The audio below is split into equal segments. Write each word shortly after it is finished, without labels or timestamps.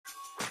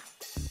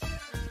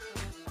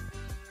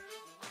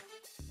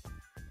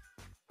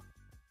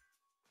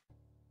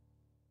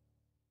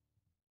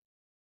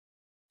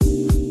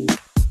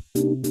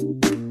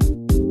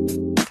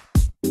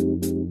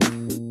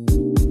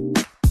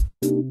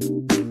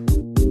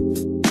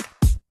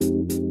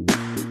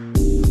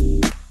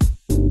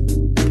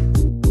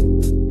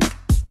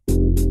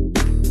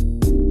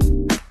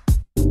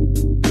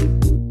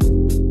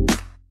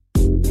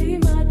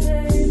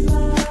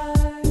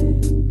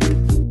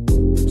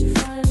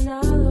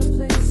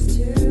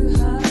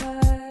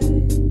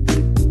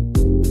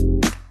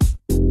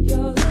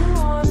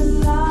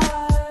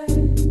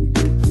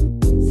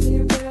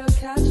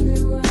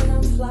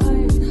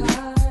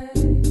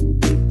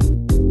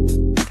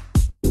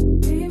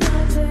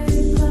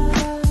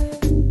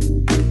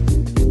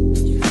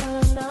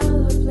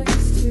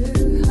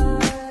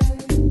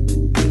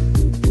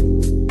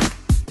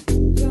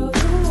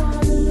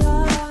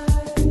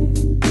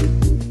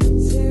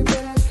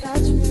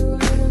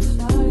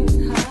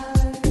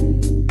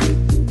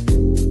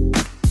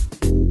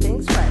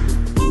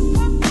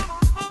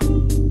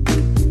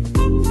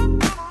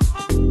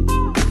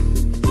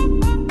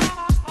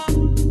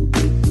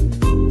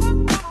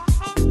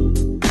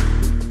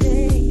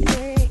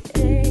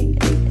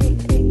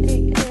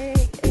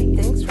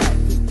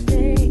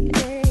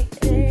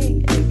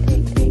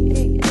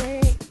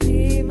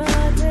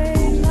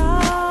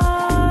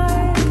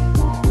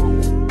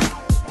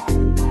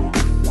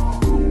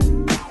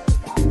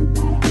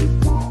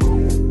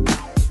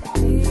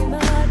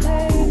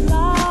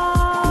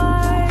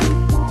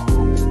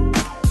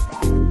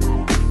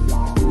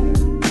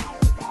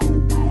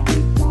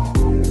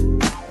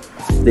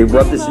they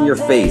rub this in your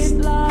face.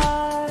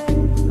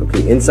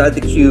 Okay, inside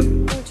the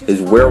cube is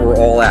where we're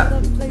all at.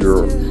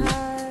 Your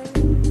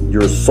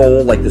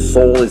soul, like the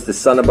soul is the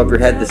sun above your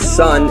head. The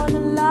sun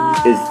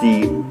is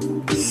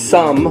the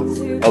sum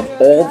of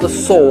all the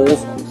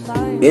souls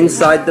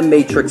inside the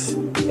matrix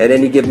at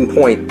any given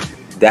point.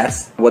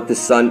 That's what the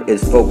sun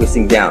is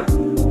focusing down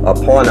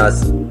upon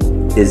us,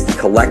 is the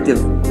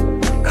collective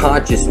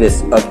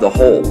consciousness of the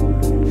whole.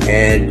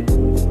 And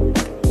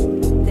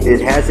it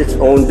has its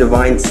own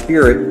divine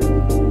spirit.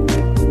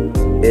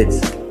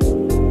 It's,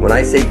 when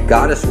I say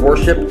goddess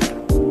worship,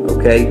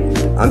 okay,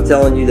 I'm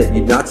telling you that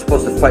you're not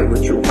supposed to fight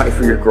with your wife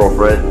or your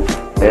girlfriend,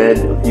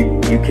 and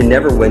you can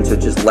never win, so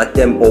just let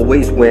them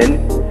always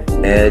win.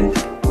 And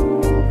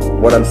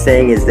what I'm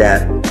saying is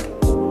that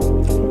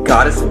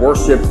goddess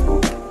worship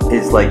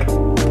is like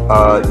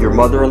your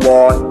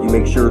mother-in-law. You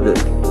make sure that,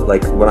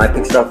 like, when I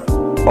pick stuff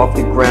off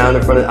the ground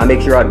in front of, I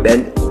make sure I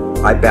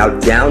bow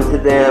down to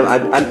them.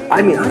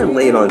 I mean, I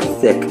lay it on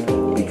thick,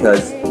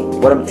 because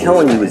what I'm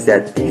telling you is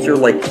that these are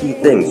like key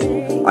things.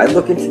 I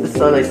look into the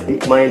sun, I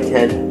speak my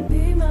intent,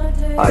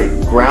 I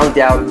ground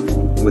out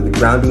with the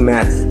grounding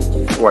mats,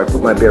 or I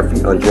put my bare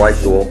feet on dry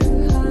soil,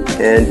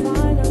 and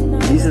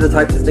these are the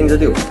types of things I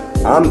do.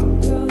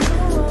 I'm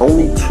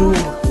only 2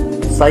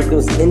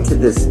 cycles into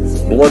this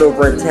blood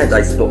over intent.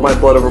 I spilled my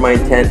blood over my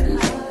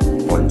intent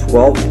on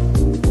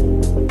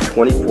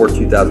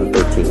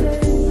 12/24/2013.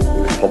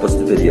 I published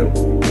the video,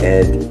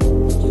 and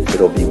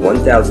it'll be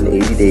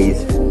 1,080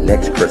 days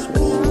next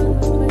Christmas.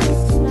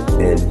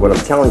 And what I'm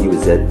telling you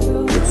is that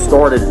it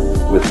started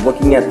with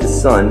looking at the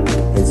sun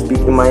and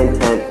speaking my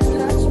intent,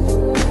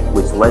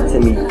 which led to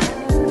me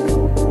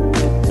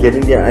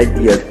getting the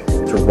idea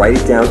to write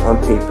it down on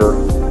paper,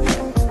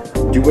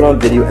 do it on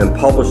video, and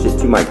publish it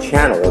to my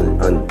channel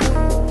on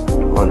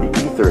the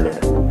Ethernet.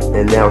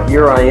 And now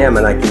here I am,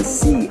 and I can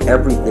see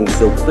everything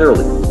so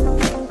clearly.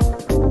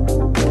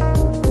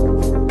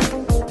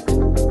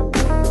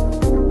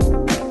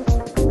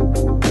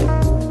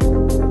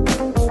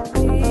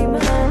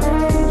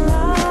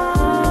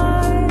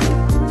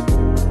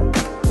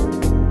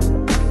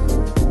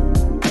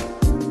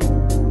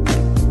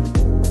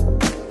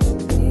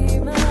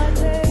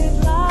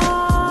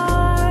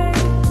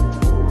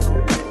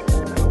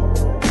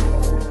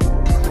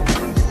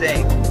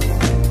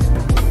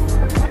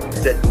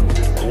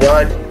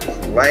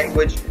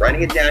 Language,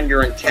 writing it down,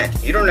 your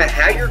intent. You don't know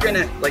how you're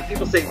gonna, like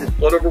people say, this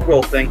blood over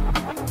will thing.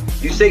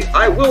 You say,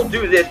 I will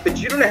do this, but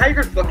you don't know how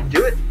you're gonna fucking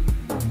do it.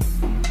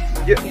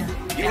 You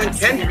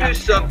intend to do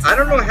something. I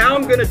don't know how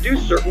I'm gonna do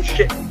certain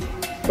shit,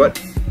 but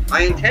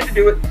I intend to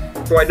do it.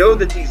 So I know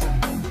that these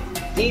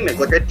demons,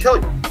 like I tell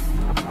you,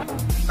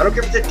 I don't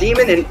care if it's a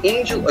demon, an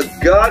angel, a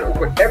god, or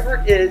whatever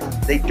it is,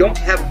 they don't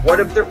have blood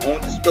of their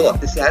own to spill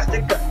up. This has to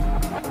go.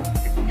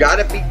 You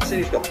gotta beat the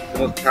city skull. The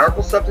most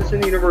powerful substance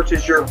in the universe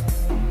is your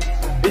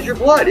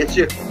blood. It's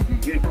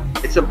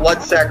a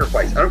blood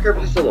sacrifice. I don't care if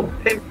it's just a little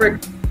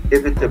pinprick,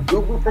 if it's a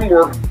boo-boo from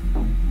work.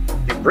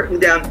 You've written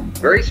down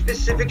very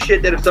specific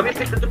shit that if somebody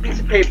picked up a piece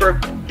of paper,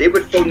 they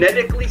would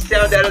phonetically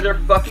sound out of their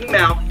fucking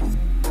mouth,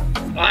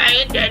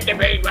 I intend to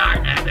be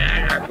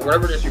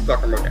whatever it is you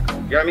fucking wrote down.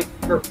 You know what I mean?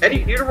 For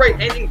you to write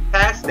anything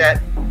past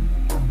that,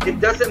 it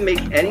doesn't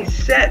make any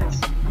sense.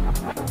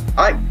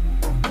 I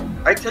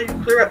tell you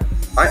clear up,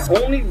 I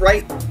only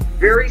write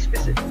very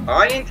specific.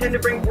 I intend to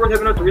bring forth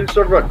heaven to read the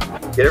sword of run.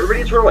 Get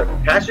everybody into her life.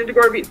 Pass into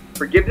Garden of Eden.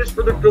 Forgiveness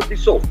for their filthy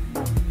souls.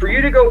 For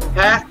you to go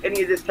past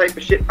any of this type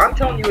of shit, I'm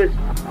telling you, is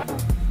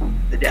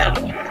the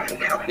devil.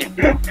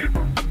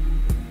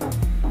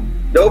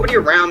 Nobody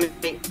around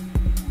me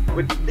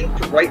would think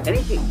to write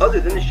anything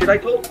other than the shit I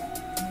told you.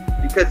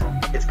 Because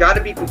it's got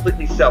to be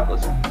completely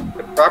selfless.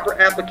 The proper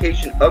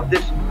application of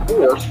this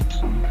force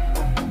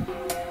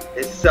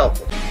is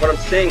selfless. What I'm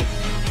saying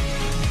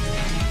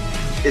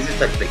is this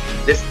type of thing.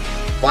 This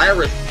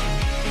virus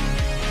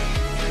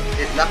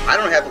is not, I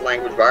don't have a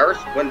language virus.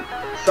 When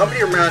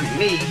somebody around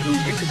me who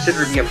you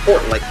consider to be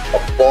important, like a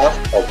boss,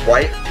 a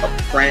wife, a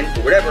friend,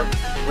 or whatever,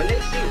 when they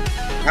see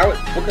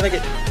what can I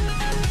get?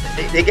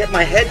 They get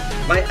my head,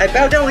 I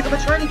bow down like I'm a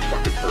Chinese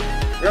fucking person.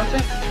 You know what I'm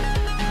saying?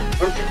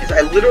 What I'm saying is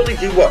I literally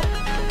do what?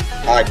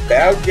 I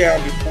bow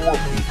down before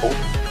people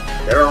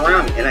that are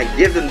around me, and I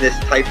give them this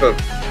type of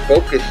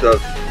focus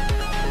of,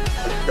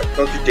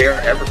 don't you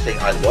dare ever say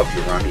I love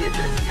you around me. If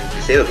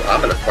you say those, I'm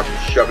gonna fucking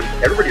shove it.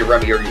 Everybody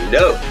around me already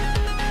knows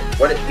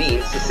what it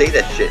means to say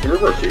that shit in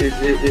reverse.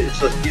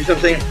 It's like, you know what I'm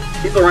saying?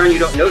 People around you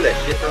don't know that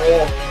shit. They're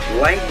all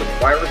language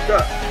virus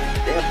stuff.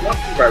 They have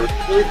monkey virus. They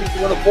really think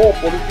you want to fall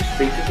through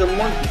spaces of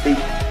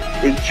monkeys.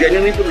 They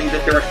genuinely believe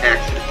that they're an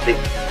accident.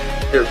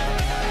 There's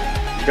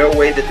no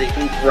way that they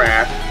can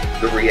grasp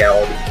the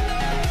reality,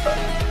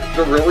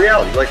 the real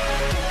reality. Like,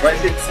 when I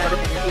say,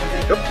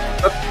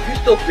 you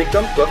still think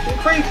I'm fucking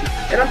crazy.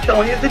 And I'm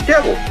telling you, the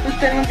devil who's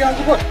standing on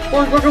God's blood.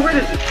 Or what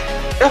is it?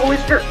 The Holy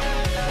Spirit.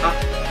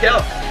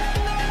 Yeah.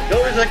 The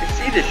only reason I can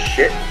see this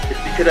shit is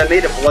because I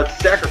made a blood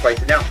sacrifice.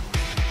 And now,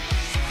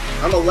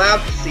 I'm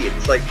allowed to see it.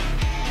 It's like,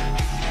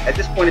 at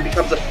this point, it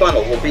becomes a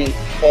funnel. We're being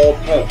called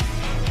home.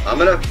 I'm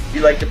gonna be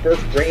like the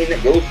first brain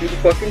that goes through the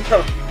fucking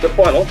the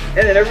funnel,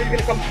 and then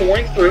everybody's gonna come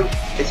pouring through.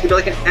 It's gonna be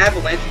like an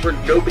avalanche where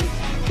nobody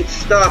can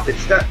stop.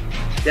 It's not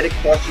that it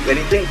costs you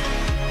anything.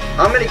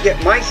 I'm gonna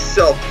get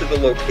myself to the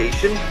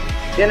location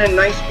in a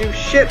nice new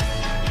ship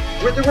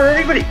where there were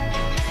everybody.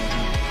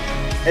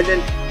 And then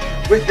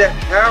with that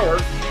power,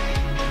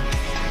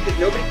 because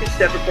nobody can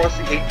step across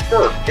the gate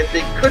first. If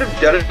they could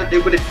have done it, they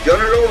would have done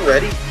it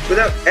already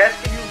without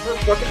asking you for a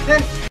fucking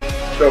penny.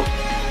 So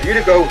for you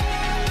to go,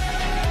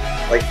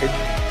 like,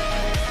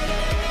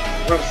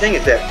 what I'm saying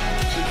is that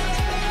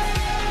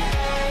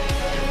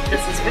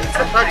this is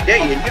a cloudy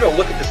day, and you don't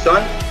look at the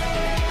sun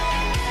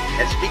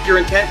and speak your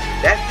intent.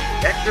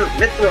 That's your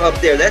Mithra up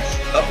there. That's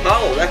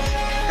Apollo.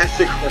 That's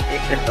the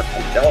creator.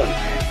 I'm telling you,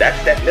 that's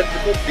that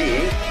mythical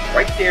being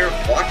right there,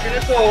 watching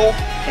us all,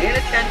 paying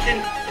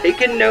attention,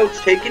 taking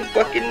notes, taking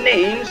fucking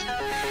names.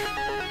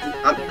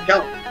 I'm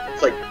telling you,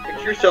 it's like,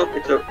 picture yourself.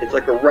 It's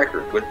like a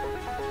record with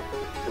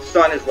the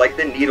sun is like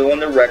the needle on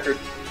the record,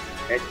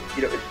 and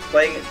you know it's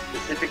playing a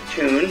specific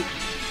tune,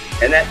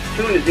 and that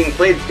tune is being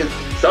played because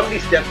somebody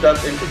stepped up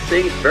and is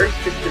saying very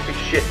specific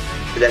shit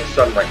to that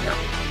sun right now.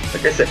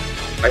 Like I said,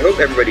 I hope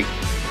everybody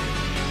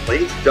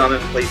plays dumb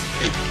and plays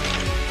stupid.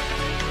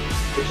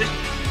 It's just,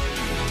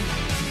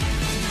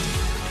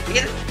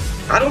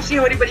 I don't see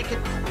how anybody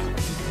could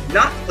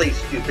not play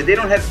stupid. They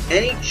don't have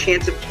any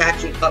chance of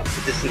catching up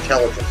to this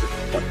intelligence at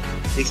this point.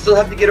 They still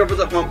have to get over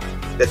the hump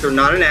that they're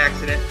not an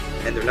accident,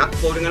 and they're not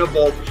floating on a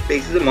ball through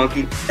space as a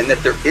monkey, and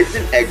that there is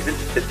an exit,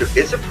 that there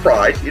is a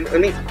prize. You know, I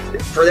mean,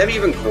 for them to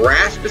even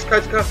grasp this kind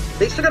of stuff,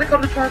 they still got to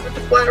come to terms with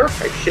the flat Earth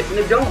type shit in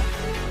the dome.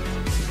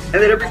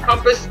 And that every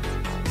compass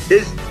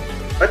is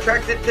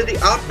attracted to the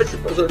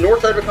opposite pole. So the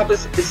north side of a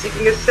compass is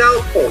seeking a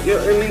south pole. You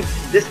know what I mean?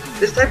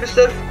 This type of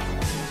stuff,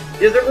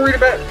 you know, they're worried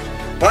about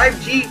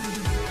 5G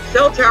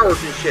cell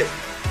towers and shit.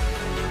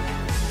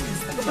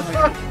 What the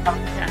fuck?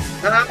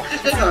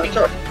 I'm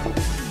sorry.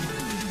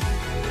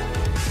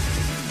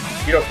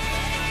 You know,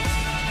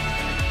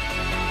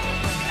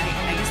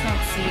 I just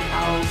don't see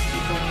how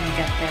people can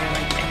get there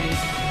like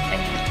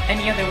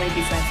any other way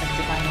besides like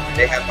divine order.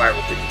 They have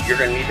viruses. You're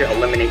going to need to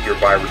eliminate your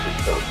viruses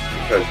first,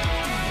 because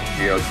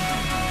you know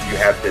you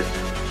have this.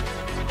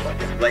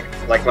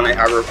 Like when I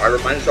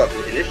remind myself,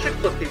 and this should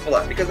flip people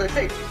out, because I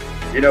say,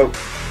 you know,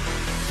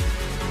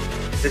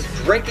 this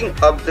drinking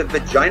of the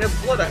vagina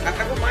blood.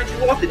 I remind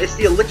you often, it's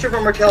the elixir of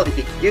immortality.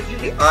 It gives you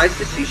the eyes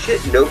to see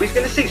shit nobody's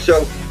going to see.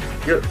 So,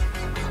 you know,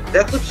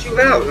 that flips you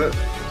out. Yeah,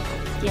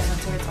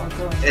 that's where it's all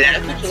going. And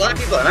that flips a lot of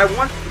people out. And I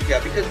want to flip you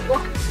out because,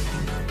 look,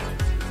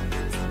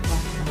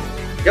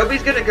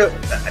 nobody's going to go.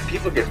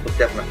 People get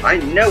flipped out. I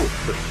know it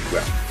flips you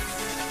out.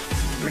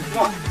 I mean, come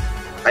on.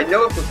 I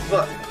know it flips you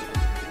out.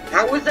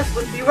 How is that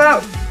flipping you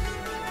out?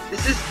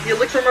 This is the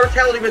elixir of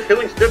immortality with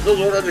healing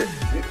stimulus.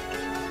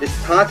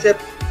 This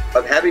concept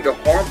of having to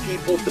harm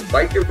people, to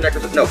bite their neck.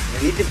 No,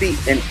 you need to be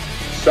in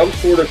some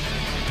sort of,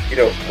 you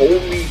know,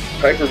 holy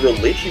type of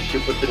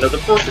relationship with another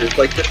person. It's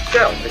like the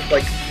cell. It's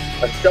like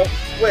a cell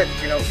split.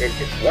 You know,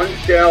 it's one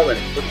cell and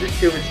it splits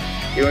into it.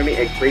 You know what I mean?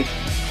 It creates,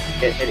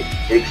 and it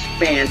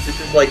expands. This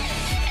is like,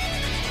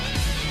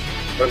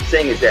 what I'm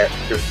saying is that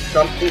there's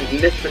something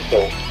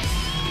mythical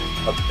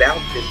about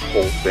this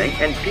whole thing,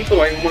 and people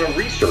don't even want to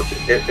research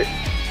it.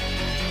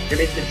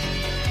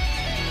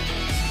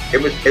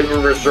 It was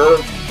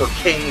reserved for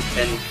kings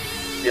and,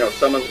 you know,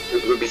 someone who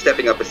would be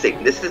stepping up as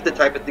Satan. This is the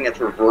type of thing that's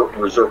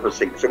reserved for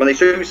Satan. So when they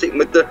show you Satan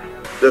with the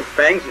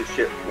fangs and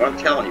shit, what I'm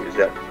telling you is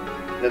that,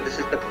 you know, this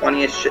is the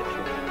funniest shit.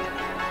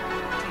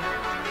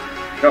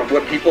 You know,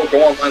 when people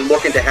go online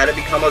looking to how to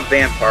become a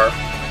vampire.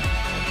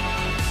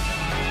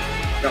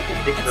 No,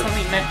 that's what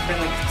we meant for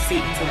like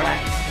Satan to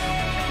laugh.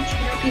 You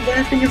should not be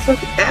laughing your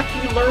fucking,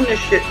 after you learn this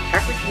shit,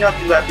 how could you not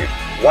be laughing?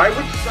 Why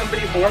would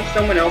somebody harm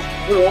someone else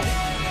with all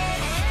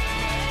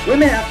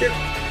women out there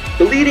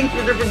bleeding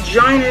through their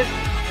vaginas,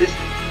 this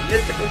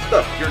mythical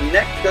stuff? Your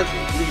neck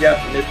doesn't bleed out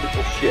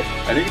mythical shit.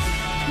 I know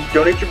you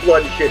donate your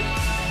blood and shit,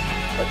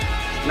 but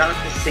it's not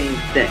the same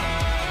thing.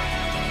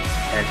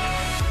 And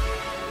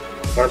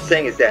what I'm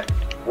saying is that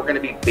we're going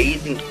to be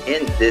bathing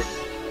in this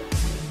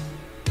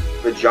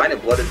vagina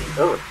blood of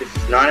the earth. This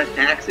is not an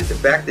accident. The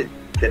fact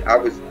that I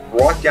was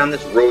brought down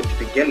this road to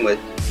begin with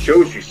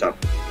shows you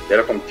something. That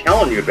if I'm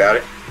telling you about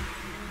it,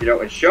 you know,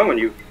 and showing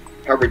you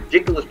how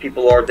ridiculous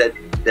people are, that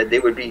they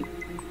would be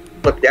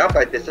flipped out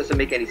by this, doesn't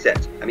make any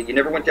sense. I mean, you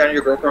never went down to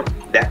your girlfriend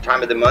that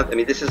time of the month. I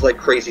mean, this is like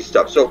crazy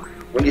stuff. So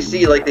when you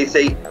see, like they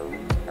say,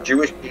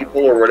 Jewish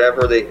people or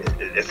whatever,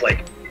 it's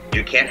like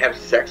you can't have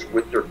sex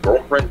with your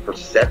girlfriend for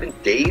 7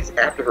 days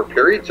after her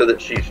period, so that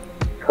she's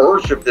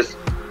purged of this,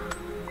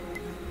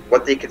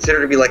 what they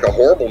consider to be like a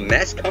horrible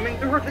mess coming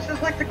through her. This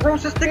is like the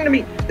grossest thing to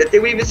me, that they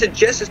would even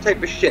suggest this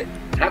type of shit.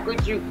 How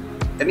could you?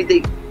 I mean,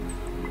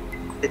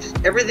 it's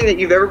just everything that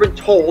you've ever been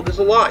told is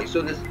a lie.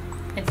 So this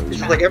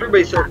is like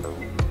everybody. So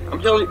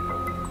I'm telling you,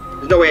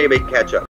 there's no way anybody can catch up.